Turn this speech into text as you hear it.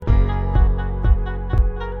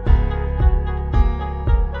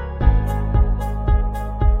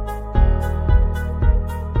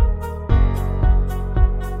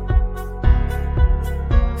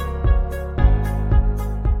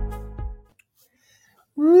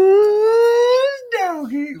Woo,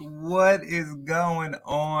 doggy. What is going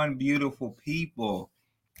on, beautiful people?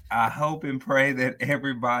 I hope and pray that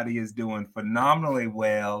everybody is doing phenomenally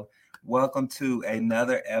well. Welcome to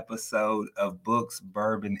another episode of Books,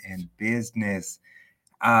 Bourbon, and Business.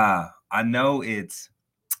 I know it's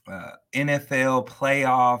NFL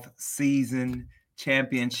playoff season,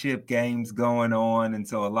 championship games going on. And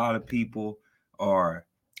so a lot of people are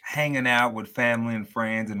hanging out with family and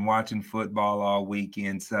friends and watching football all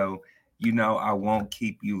weekend. So, I won't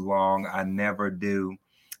keep you long. I never do.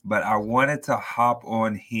 But I wanted to hop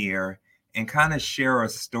on here and kind of share a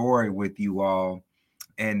story with you all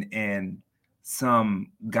and some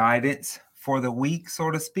guidance for the week,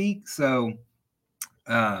 so to speak. So,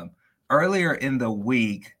 um, earlier in the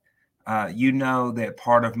week, you know that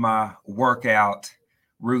part of my workout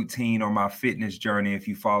routine or my fitness journey, if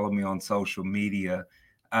you follow me on social media,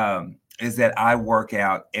 is that I work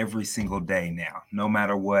out every single day now. No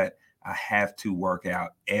matter what, I have to work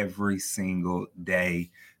out every single day.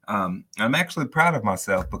 I'm actually proud of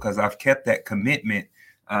myself because I've kept that commitment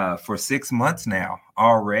for 6 months now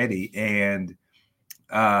already. And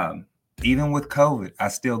um, even with COVID, I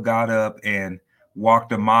still got up and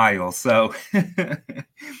walked a mile. So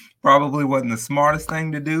probably wasn't the smartest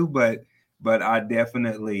thing to do, but I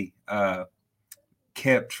definitely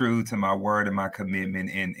kept true to my word and my commitment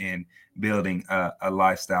in building a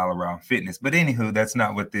lifestyle around fitness. But anywho, that's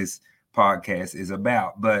not what this podcast is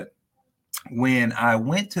about. But when I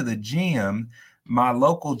went to the gym, my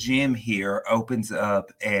local gym here opens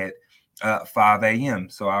up at 5 a.m.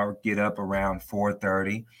 So I'll get up around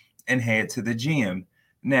 4:30 and head to the gym.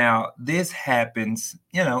 Now, this happens,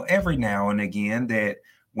 every now and again that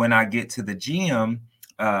when I get to the gym,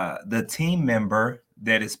 the team member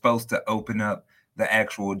that is supposed to open up the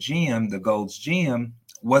actual gym, the Gold's Gym,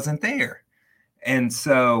 wasn't there. And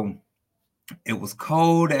so it was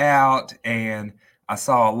cold out and I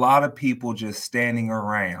saw a lot of people just standing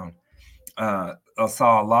around. I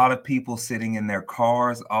saw a lot of people sitting in their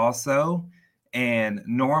cars also. And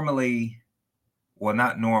normally, well,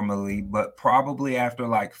 not normally, but probably after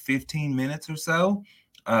like 15 minutes or so,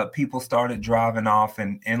 people started driving off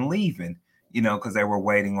and leaving, because they were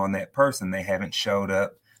waiting on that person. They haven't showed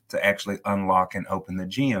up to actually unlock and open the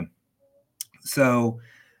gym. So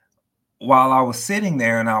while I was sitting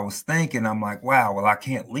there and I was thinking, I'm like, wow, well, I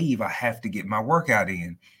can't leave. I have to get my workout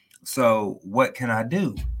in. So what can I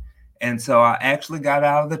do? And so I actually got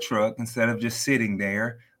out of the truck instead of just sitting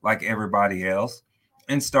there like everybody else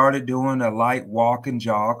and started doing a light walk and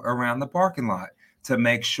jog around the parking lot to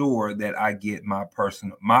make sure that I get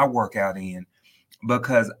my workout in,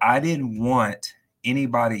 because I didn't want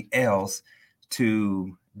anybody else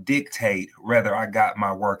to dictate whether I got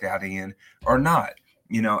my workout in or not.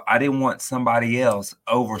 I didn't want somebody else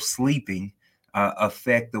oversleeping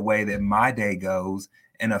affect the way that my day goes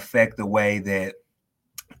and affect the way that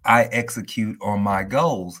I execute on my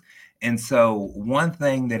goals. And so, one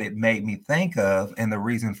thing that it made me think of, and the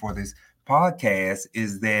reason for this podcast,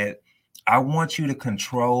 is that I want you to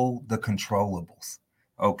control the controllables.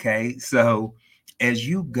 Okay. So, as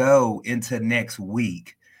you go into next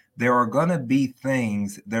week, there are going to be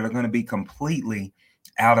things that are going to be completely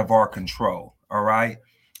out of our control. All right.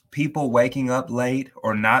 People waking up late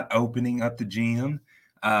or not opening up the gym,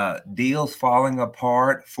 deals falling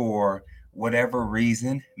apart for whatever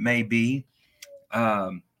reason may be.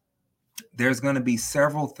 Um, there's going to be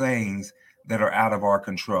several things that are out of our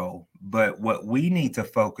control. But what we need to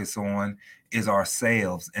focus on is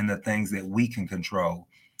ourselves and the things that we can control.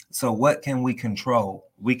 So, what can we control?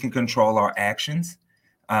 We can control our actions,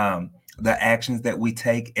 the actions that we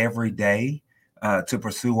take every day to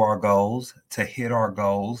pursue our goals, to hit our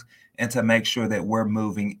goals, and to make sure that we're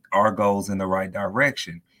moving our goals in the right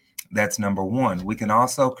direction. That's number one. We can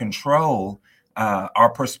also control our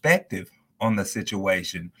perspective on the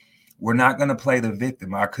situation. We're not going to play the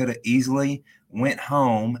victim. I could have easily went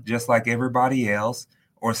home just like everybody else,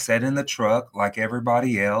 or sat in the truck like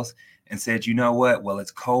everybody else and said, you know what? Well,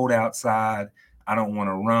 it's cold outside. I don't want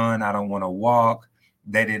to run. I don't want to walk.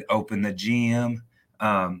 They didn't open the gym.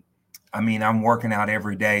 I'm working out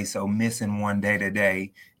every day, so missing one day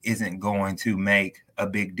today isn't going to make a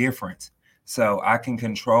big difference. So I can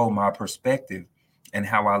control my perspective and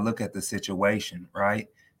how I look at the situation, right?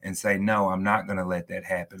 And say, no, I'm not going to let that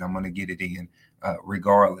happen. I'm going to get it in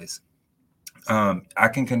regardless. I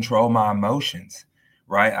can control my emotions,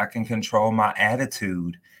 right? I can control my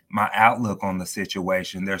attitude, my outlook on the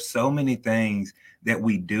situation. There's so many things that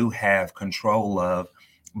we do have control of,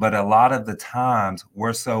 but a lot of the times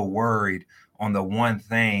we're so worried on the one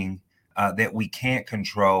thing that we can't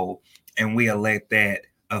control, and we let that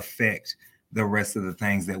affect the rest of the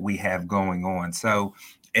things that we have going on. So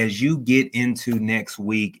as you get into next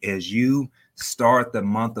week, as you start the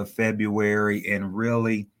month of February and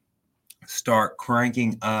really start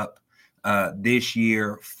cranking up this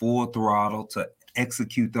year full throttle to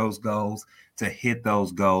execute those goals, to hit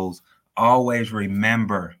those goals, always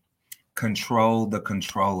remember, control the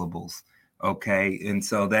controllables. Okay. And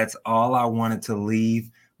so that's all I wanted to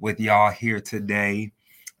leave with y'all here today.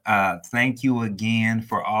 Thank you again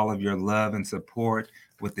for all of your love and support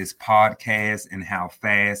with this podcast and how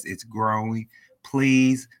fast it's growing.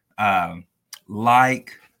 Please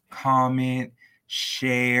like, comment,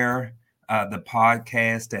 share the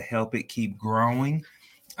podcast to help it keep growing.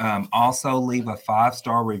 Also, leave a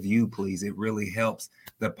 5-star review, please. It really helps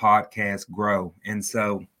the podcast grow. And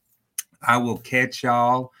so I will catch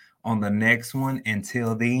y'all on the next one.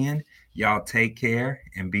 Until then, y'all take care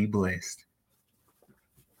and be blessed.